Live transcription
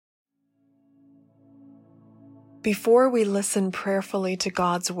Before we listen prayerfully to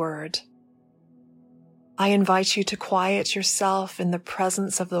God's Word, I invite you to quiet yourself in the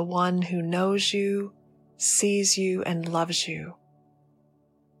presence of the One who knows you, sees you, and loves you.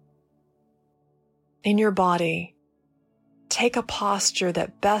 In your body, take a posture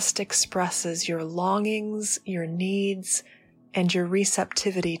that best expresses your longings, your needs, and your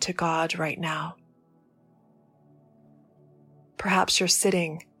receptivity to God right now. Perhaps you're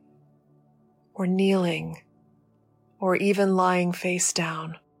sitting, or kneeling, or even lying face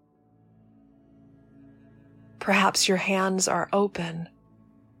down. Perhaps your hands are open,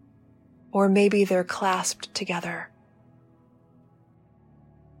 or maybe they're clasped together.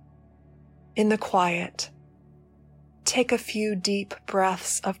 In the quiet, take a few deep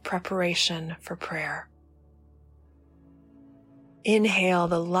breaths of preparation for prayer. Inhale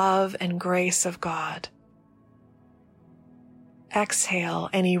the love and grace of God.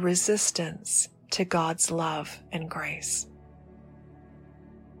 Exhale any resistance to God's love and grace.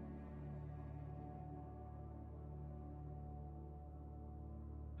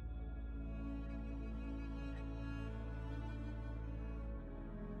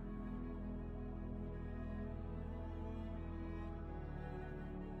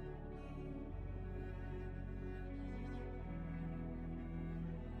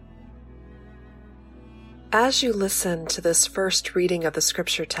 As you listen to this first reading of the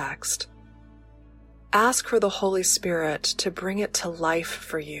scripture text, ask for the Holy Spirit to bring it to life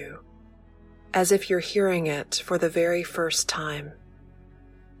for you, as if you're hearing it for the very first time.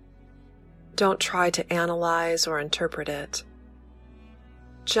 Don't try to analyze or interpret it.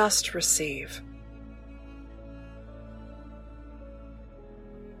 Just receive.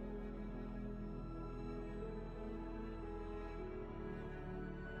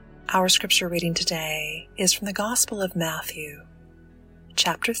 Our scripture reading today is from the Gospel of Matthew,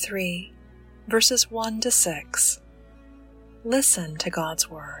 chapter 3, verses 1 to 6. Listen to God's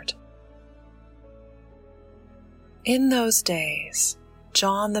Word. In those days,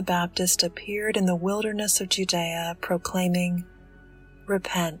 John the Baptist appeared in the wilderness of Judea, proclaiming,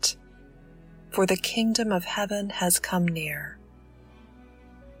 "Repent, for the kingdom of heaven has come near."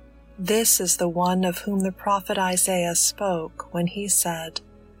 This is the one of whom the prophet Isaiah spoke when he said,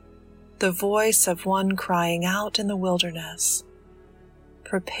 "The voice of one crying out in the wilderness,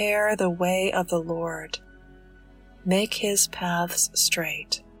 prepare the way of the Lord, make his paths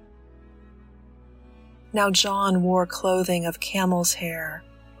straight." Now John wore clothing of camel's hair,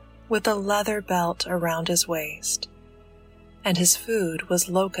 with a leather belt around his waist, and his food was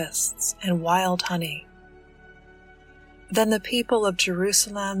locusts and wild honey. Then the people of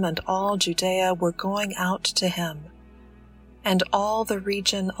Jerusalem and all Judea were going out to him, and all the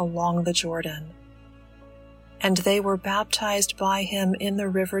region along the Jordan. And they were baptized by him in the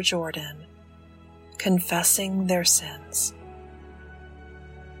river Jordan, confessing their sins.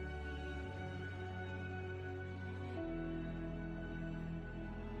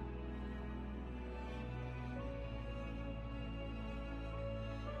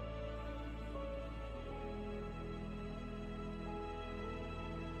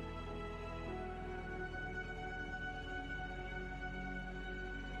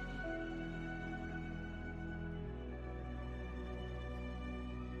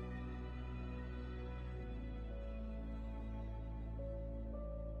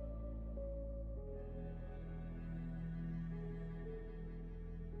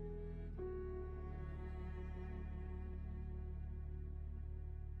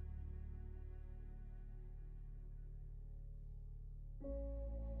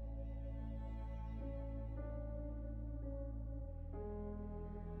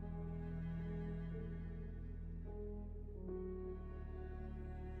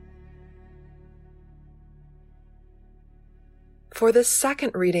 For this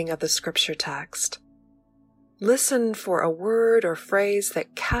second reading of the scripture text, listen for a word or phrase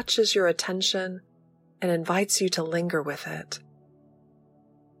that catches your attention and invites you to linger with it.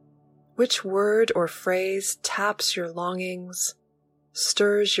 Which word or phrase taps your longings,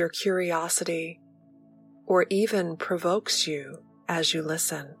 stirs your curiosity, or even provokes you as you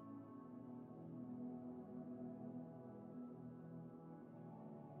listen?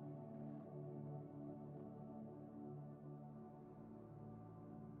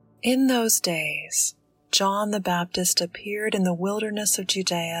 In those days, John the Baptist appeared in the wilderness of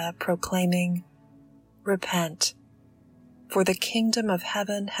Judea, proclaiming, "Repent, for the kingdom of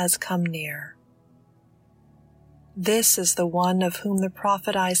heaven has come near." This is the one of whom the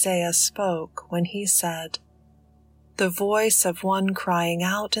prophet Isaiah spoke when he said, "The voice of one crying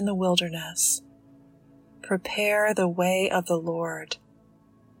out in the wilderness, prepare the way of the Lord,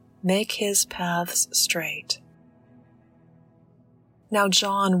 make his paths straight." Now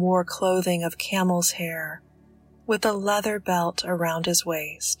John wore clothing of camel's hair, with a leather belt around his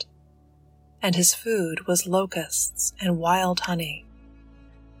waist, and his food was locusts and wild honey.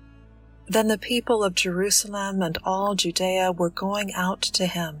 Then the people of Jerusalem and all Judea were going out to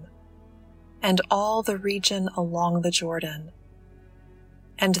him, and all the region along the Jordan,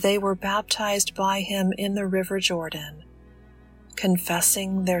 and they were baptized by him in the river Jordan,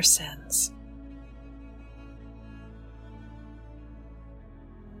 confessing their sins.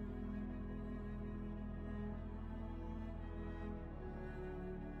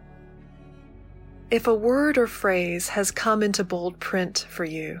 If a word or phrase has come into bold print for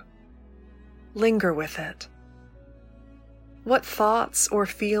you, linger with it. What thoughts or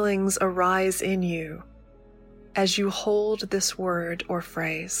feelings arise in you as you hold this word or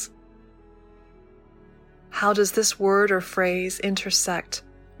phrase? How does this word or phrase intersect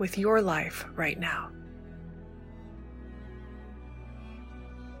with your life right now?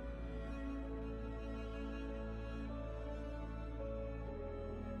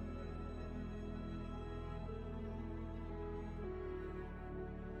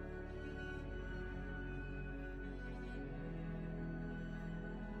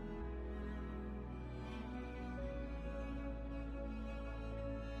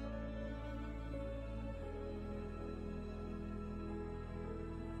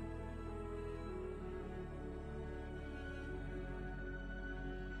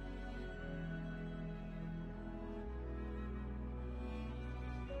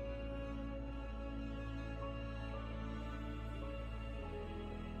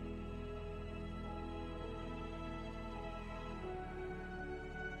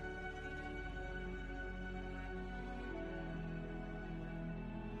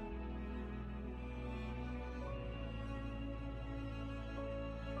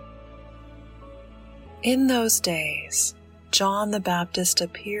 In those days, John the Baptist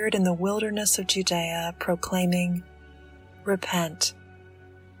appeared in the wilderness of Judea, proclaiming, "Repent,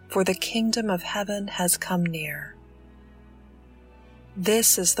 for the kingdom of heaven has come near."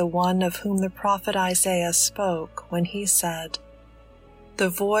 This is the one of whom the prophet Isaiah spoke when he said, "The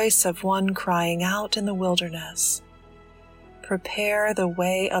voice of one crying out in the wilderness, prepare the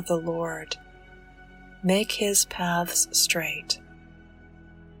way of the Lord, make his paths straight."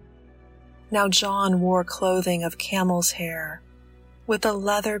 Now John wore clothing of camel's hair, with a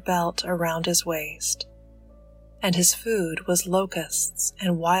leather belt around his waist, and his food was locusts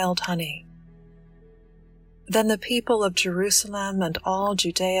and wild honey. Then the people of Jerusalem and all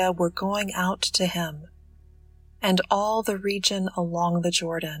Judea were going out to him, and all the region along the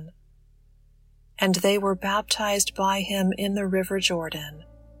Jordan, and they were baptized by him in the river Jordan,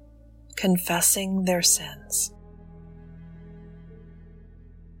 confessing their sins.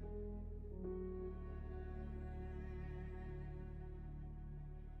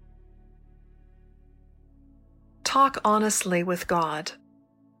 Talk honestly with God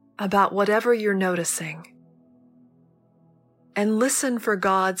about whatever you're noticing, and listen for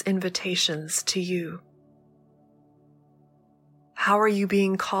God's invitations to you. How are you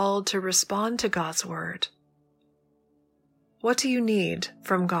being called to respond to God's word? What do you need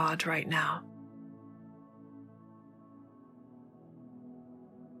from God right now?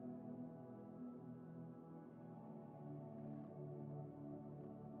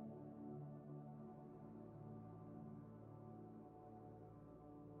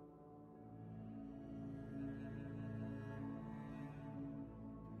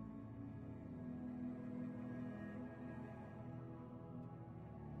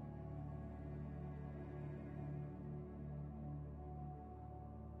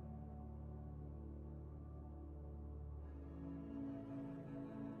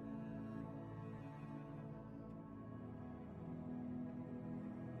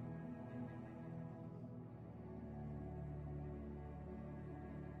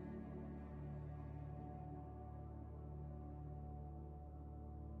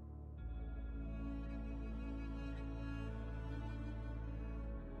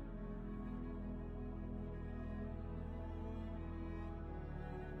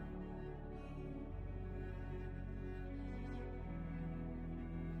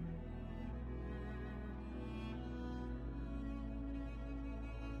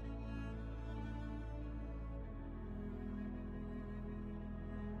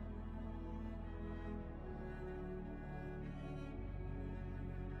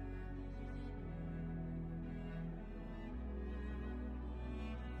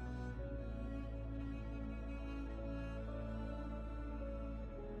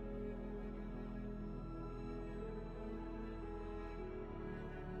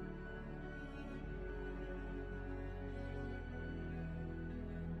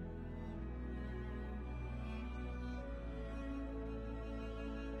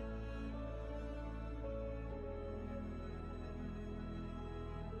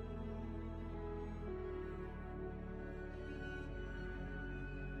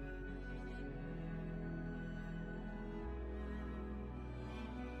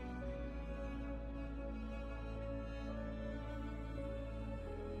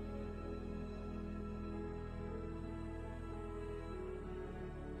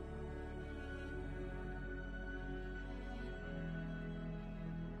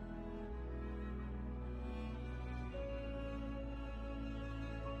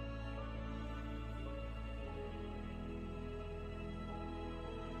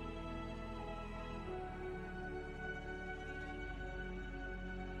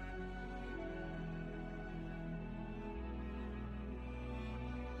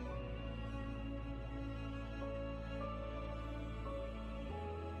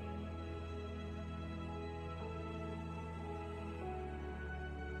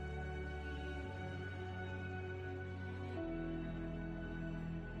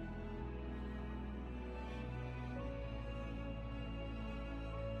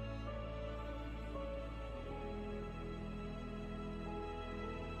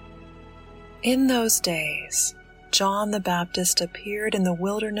 In those days, John the Baptist appeared in the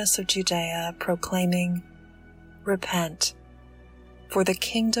wilderness of Judea, proclaiming, "Repent, for the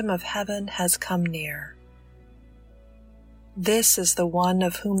kingdom of heaven has come near." This is the one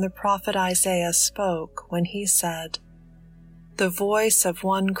of whom the prophet Isaiah spoke when he said, "The voice of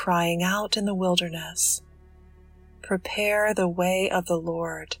one crying out in the wilderness, prepare the way of the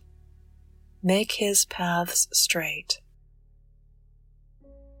Lord, make his paths straight."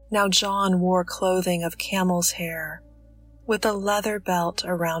 Now John wore clothing of camel's hair, with a leather belt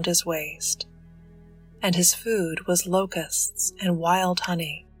around his waist, and his food was locusts and wild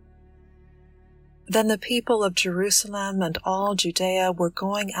honey. Then the people of Jerusalem and all Judea were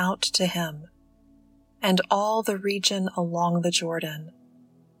going out to him, and all the region along the Jordan,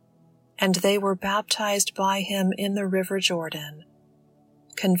 and they were baptized by him in the river Jordan,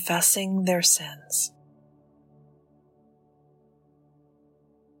 confessing their sins.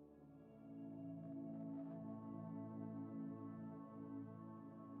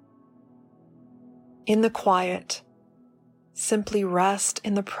 In the quiet, simply rest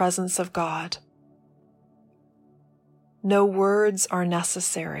in the presence of God. No words are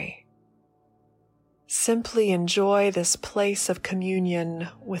necessary. Simply enjoy this place of communion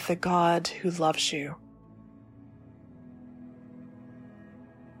with the God who loves you.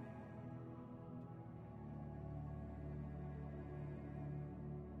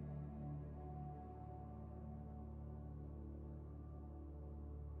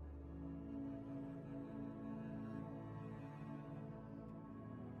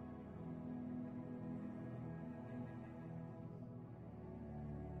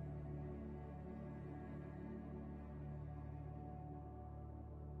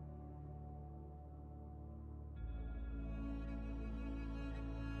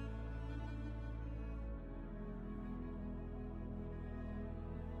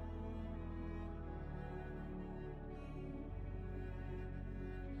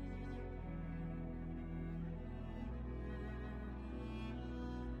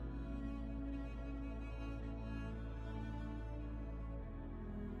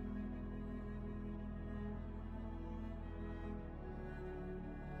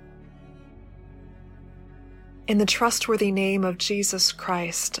 In the trustworthy name of Jesus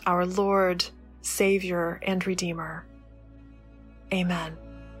Christ, our Lord, Savior, and Redeemer. Amen.